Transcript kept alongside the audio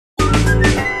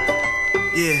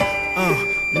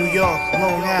New York,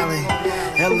 Long Island,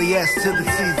 LES to the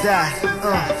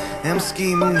T-Dot,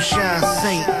 M-Ski, Moonshine,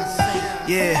 Saint.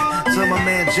 Yeah, to my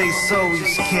man J So, he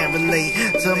just can't relate.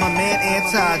 To my man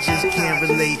Anti, just can't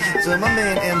relate. To my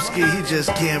man M-Ski, he just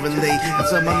can't relate. And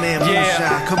to my man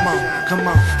Moonshine, come on, come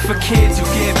on. For kids who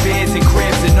get beds and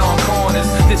cribs and on corners,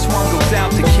 this one goes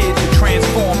out to kids who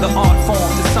transform the art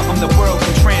form to something the world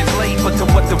can translate. But to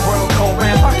what the world call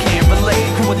rap, I can't relate.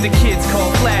 And what the kids call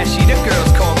flashy, the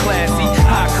girls call classy,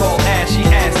 I call ashy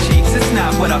ass cheeks. It's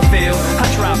not what I feel. I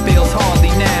drop bills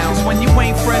hardly now. When you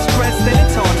ain't fresh dressed, then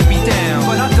it's hard to be down.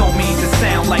 But I don't mean to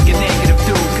sound like a negative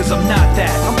dude, cause I'm not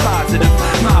that, I'm positive.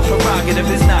 My prerogative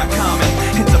is not common.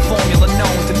 It's a formula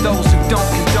known to those who don't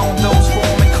condone those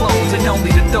forming clones, and only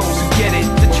to those who get it,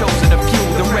 the chosen a few.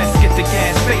 The rest get the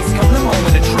gas face come the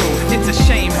moment of truth. It's a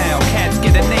shame how cats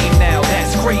get a name now.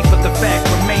 That's great, but the fact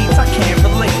remains I can't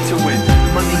relate to it.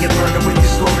 Money and murder with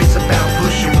your stories about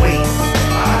pushing weight.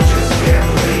 I just can't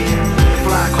relate.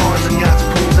 Fly cars and yachts,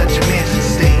 pools at your mansion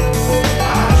state.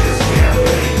 I just can't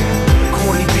relate.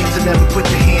 Corny beats and never put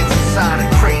your hands inside a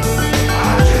crate.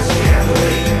 I just can't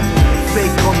relate.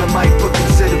 Fake on the mic but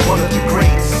considered one of the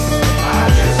greats. I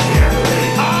just can't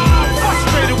relate. I'm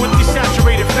frustrated with these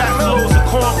saturated fat flows and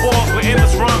cornballs with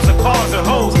endless rhymes and cars and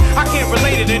hoes. I can't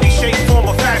relate in any shape, form,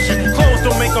 or fashion. Clothes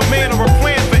don't make a man or a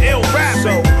plan for ill rap.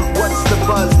 So, what's the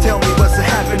buzz? Tell me what's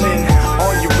happening.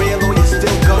 Are you real or you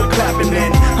still gun clapping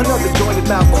in? Another joint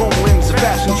about chrome rims and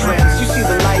fashion trends. You see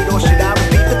the light or should I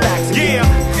repeat the facts again?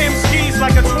 Yeah, M-Ski's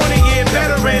like a 20-year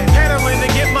veteran, peddling to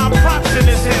get my props in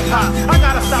this hip-hop. I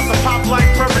gotta stop the pop life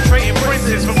perpetrating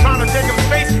princes from trying to take up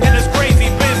space in this crazy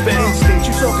For business. instance,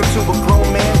 you talking to a grown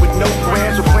man with no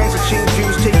brands or plans to change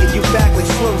views, taking you back like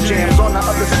slow jams. On the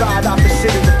other side,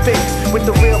 opposite of the face, with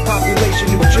the real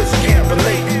population who just can't